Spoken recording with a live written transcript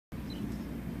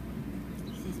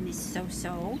is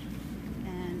Soso,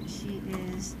 and she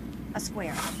is a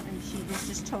square, and she is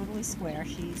just totally square.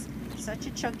 She's such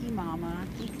a chunky mama,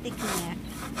 big thick neck,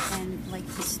 and like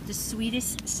the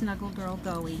sweetest snuggle girl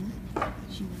going.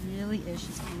 She really is.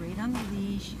 She's great on the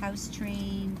leash, house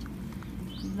trained,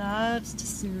 loves to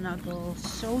snuggle,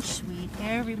 so sweet.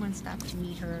 Everyone stopped to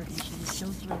meet her, and she was so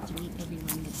thrilled to meet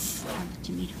everyone that stopped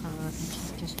to meet her, and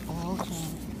she's just all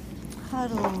in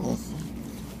cuddles,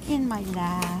 in my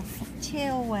lap,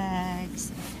 tail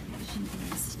wags. She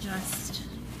is just,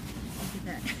 look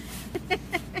at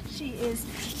that. She is,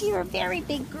 you're a very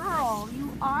big girl.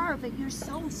 You are, but you're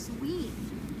so sweet.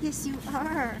 Yes, you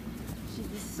are. She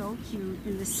is so cute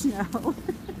in the snow. Come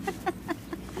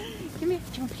here. Do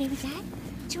you want to play with that?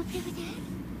 Do you want to play with that?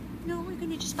 No, we're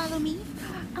going to just follow me?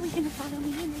 Are we going to follow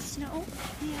me in the snow?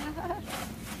 Yeah.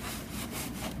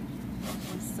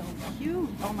 She's so cute.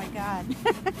 Oh my God.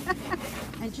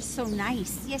 And just so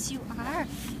nice. Yes, you are.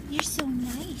 You're so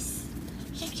nice.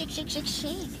 Shake, shake, shake, shake,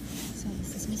 shake. So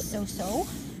this is Miss Soso.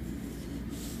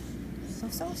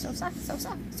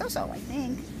 Soso, I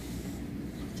think.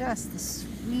 Just the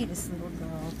sweetest little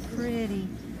girl. Pretty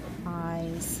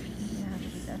eyes. Yeah,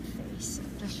 look at that face.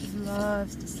 Just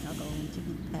loves to snuggle and to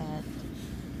be pet.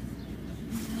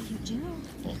 Yeah, you do.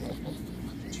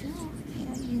 You do.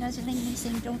 Yeah, you're nuzzling me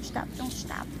saying, don't stop, don't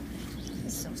stop.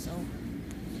 It's Soso.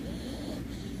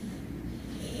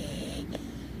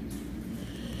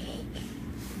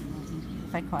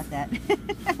 If I caught that.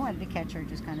 I wanted to catch her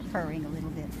just kind of purring a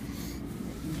little bit.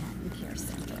 Yeah, the care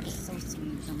center. So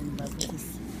sweet. I'm in love with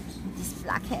this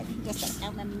blackhead. Yes, I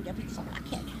am. I'm in love with this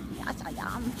blackhead. Yes, I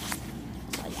am.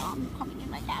 Yes, I am. Coming in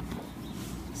my lap.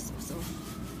 So,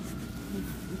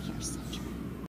 the care center.